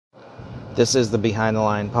This is the Behind the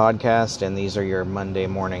Line podcast, and these are your Monday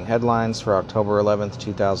morning headlines for October 11th,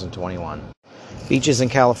 2021. Beaches in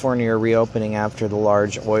California are reopening after the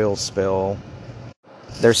large oil spill.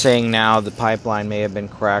 They're saying now the pipeline may have been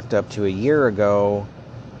cracked up to a year ago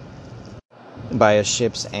by a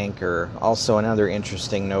ship's anchor. Also, another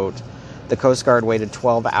interesting note, the Coast Guard waited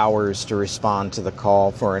 12 hours to respond to the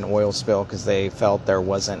call for an oil spill because they felt there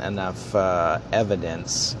wasn't enough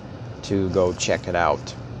evidence to go check it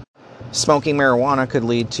out. Smoking marijuana could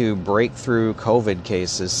lead to breakthrough COVID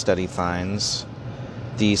cases, study finds.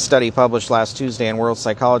 The study published last Tuesday in World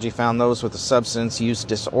Psychology found those with a substance use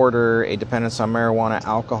disorder, a dependence on marijuana,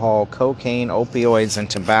 alcohol, cocaine, opioids, and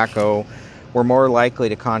tobacco were more likely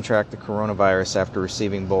to contract the coronavirus after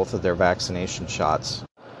receiving both of their vaccination shots.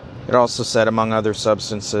 It also said, among other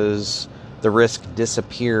substances, the risk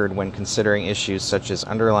disappeared when considering issues such as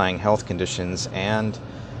underlying health conditions and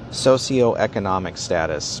socioeconomic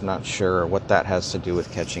status. Not sure what that has to do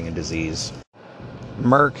with catching a disease.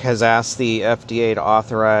 Merck has asked the FDA to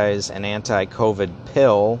authorize an anti-COVID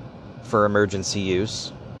pill for emergency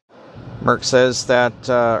use. Merck says that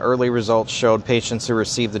early results showed patients who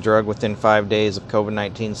received the drug within 5 days of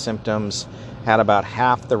COVID-19 symptoms had about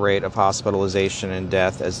half the rate of hospitalization and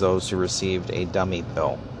death as those who received a dummy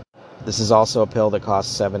pill. This is also a pill that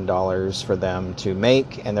costs $7 for them to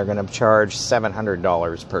make, and they're going to charge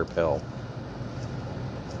 $700 per pill.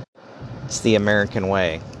 It's the American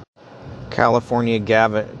way. California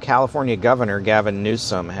Governor Gavin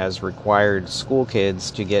Newsom has required school kids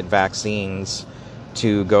to get vaccines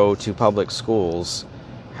to go to public schools.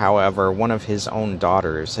 However, one of his own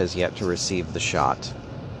daughters has yet to receive the shot.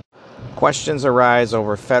 Questions arise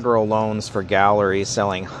over federal loans for galleries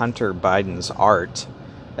selling Hunter Biden's art.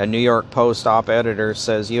 A New York Post op-editor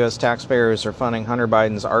says U.S. taxpayers are funding Hunter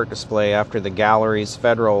Biden's art display after the gallery's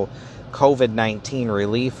federal COVID-19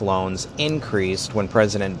 relief loans increased when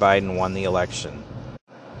President Biden won the election.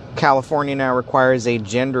 California now requires a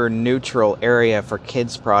gender-neutral area for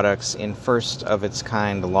kids' products in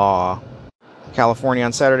first-of-its-kind law. California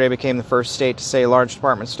on Saturday became the first state to say large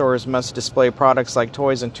department stores must display products like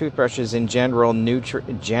toys and toothbrushes in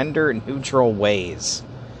gender-neutral ways.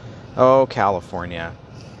 Oh, California.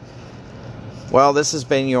 Well, this has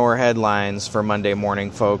been your headlines for Monday morning,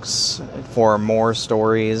 folks. For more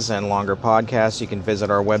stories and longer podcasts, you can visit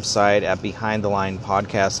our website at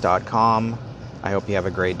behindthelinepodcast.com. I hope you have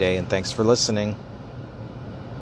a great day, and thanks for listening.